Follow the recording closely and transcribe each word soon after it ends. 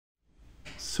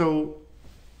So,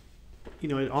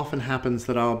 it often happens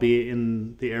that I'll be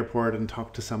in the airport and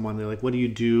talk to someone. They're like, what do you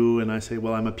do? And I say,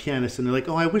 well, I'm a pianist. And they're like,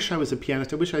 oh, I wish I was a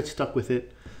pianist. I wish I'd stuck with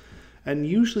it. And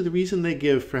usually the reason they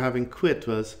give for having quit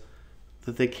was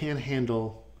that they can't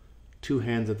handle two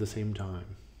hands at the same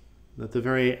time. That the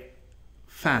very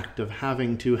fact of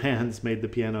having two hands made the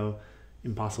piano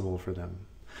impossible for them.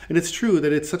 And it's true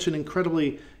that it's such an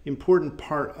incredibly important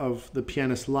part of the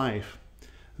pianist's life,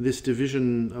 this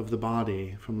division of the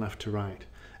body from left to right.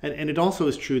 And it also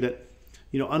is true that,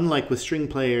 unlike with string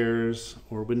players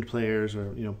or wind players,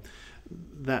 or,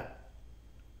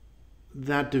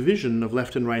 that division of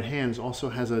left and right hands also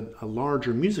has a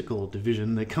larger musical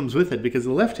division that comes with it, because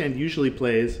the left hand usually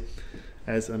plays,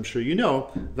 as I'm sure you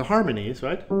know, the harmonies,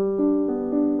 right?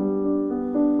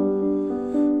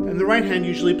 And the right hand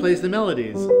usually plays the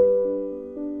melodies.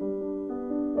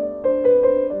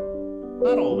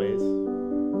 Not always,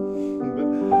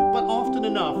 but often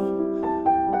enough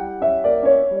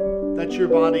that your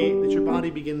body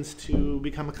begins to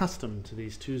become accustomed to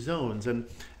these two zones. And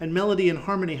melody and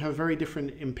harmony have very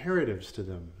different imperatives to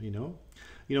them,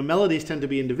 Melodies tend to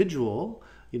be individual,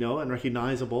 and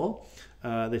recognizable.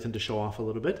 They tend to show off a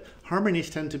little bit.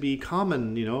 Harmonies tend to be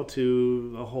common,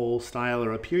 to a whole style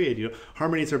or a period.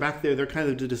 Harmonies are back there. They're kind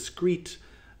of the discrete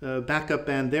backup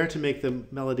band there to make the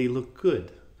melody look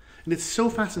good. And it's so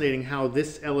fascinating how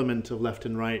this element of left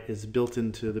and right is built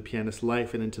into the pianist's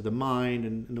life and into the mind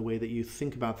and in the way that you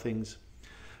think about things.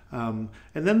 And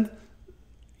then,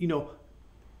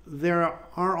 there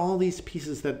are all these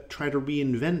pieces that try to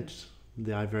reinvent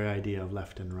the very idea of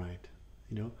left and right,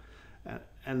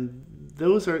 and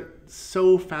those are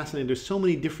so fascinating. There's so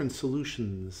many different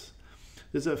solutions.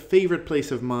 There's a favorite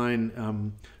place of mine,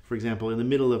 for example, in the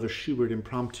middle of a Schubert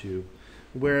impromptu,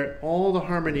 where all the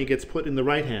harmony gets put in the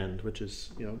right hand, which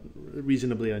is,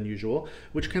 reasonably unusual,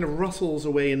 which kind of rustles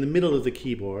away in the middle of the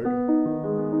keyboard.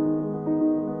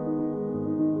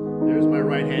 There's my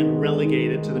right hand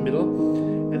relegated to the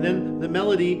middle. And then the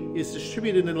melody is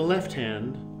distributed in the left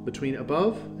hand between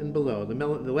above and below.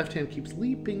 The left hand keeps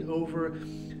leaping over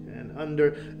and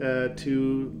under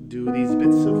to do these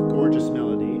bits of gorgeous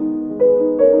melody.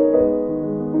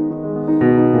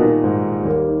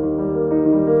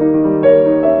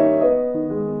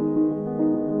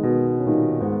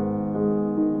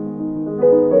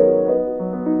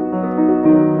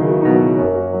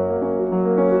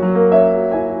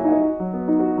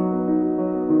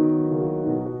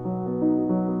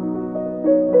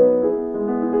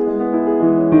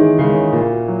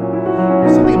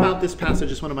 This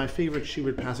passage is one of my favorite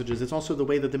Schubert passages. It's also the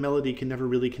way that the melody can never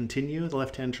really continue. The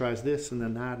left hand tries this and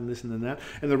then that and this and then that.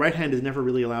 And the right hand is never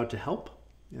really allowed to help.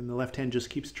 And the left hand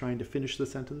just keeps trying to finish the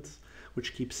sentence,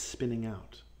 which keeps spinning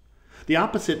out. The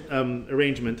opposite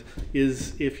arrangement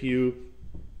is if you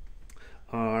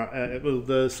are,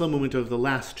 the slow movement of the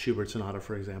last Schubert sonata,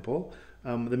 for example.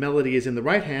 The melody is in the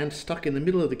right hand, stuck in the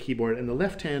middle of the keyboard, and the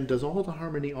left hand does all the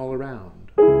harmony all around.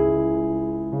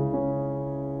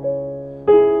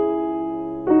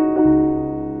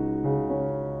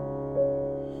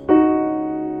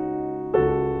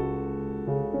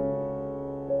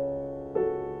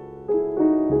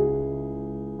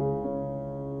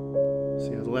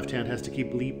 Hand has to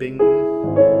keep leaping,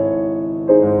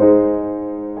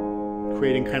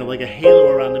 creating kind of like a halo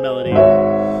around the melody.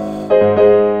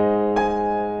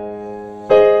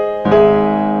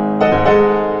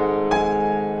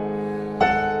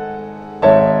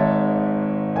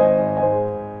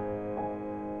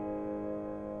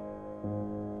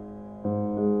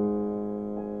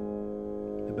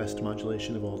 The best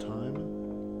modulation of all time.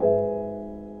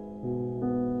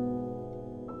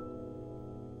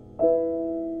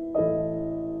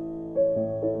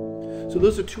 So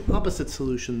those are two opposite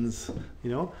solutions,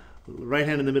 right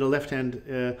hand in the middle, left hand,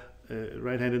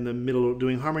 right hand in the middle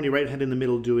doing harmony, right hand in the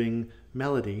middle doing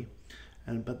melody.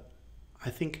 But I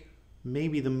think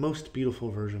maybe the most beautiful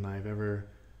version I've ever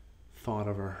thought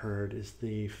of or heard is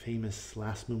the famous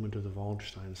last movement of the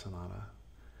Waldstein Sonata.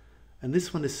 And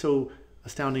this one is so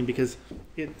astounding because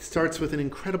it starts with an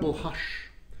incredible hush.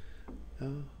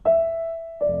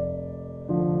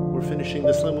 We're finishing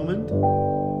the slow movement.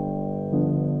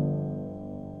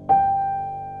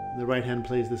 The right hand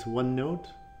plays this one note.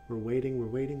 We're waiting,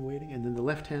 and then the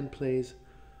left hand plays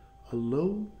a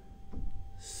low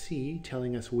C,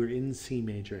 telling us we're in C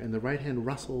major, and the right hand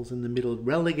rustles in the middle,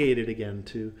 relegated again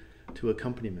to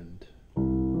accompaniment.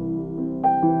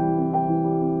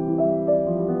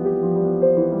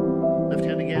 Left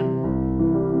hand again.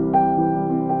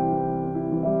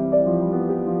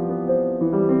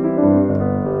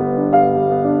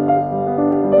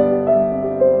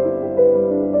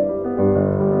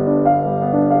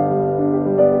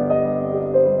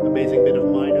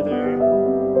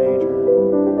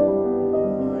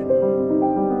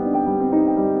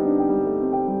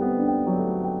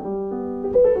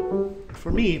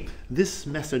 this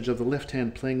message of the left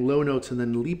hand playing low notes and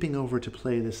then leaping over to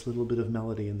play this little bit of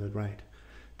melody in the right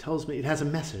tells me it has a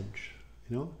message.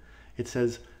 It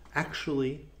says,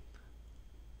 actually,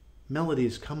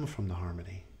 melodies come from the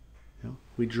harmony.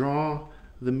 We draw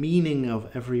the meaning of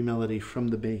every melody from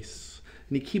the bass.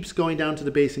 And he keeps going down to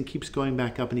the bass and keeps going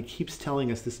back up, and he keeps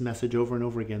telling us this message over and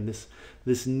over again,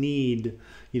 this need,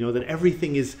 that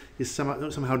everything is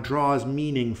somehow draws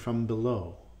meaning from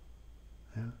below.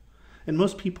 Yeah? And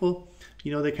most people,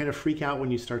 they kind of freak out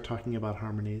when you start talking about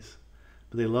harmonies,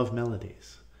 but they love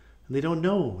melodies. And they don't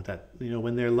know that,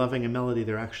 when they're loving a melody,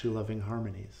 they're actually loving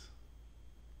harmonies.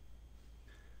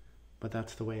 But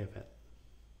that's the way of it.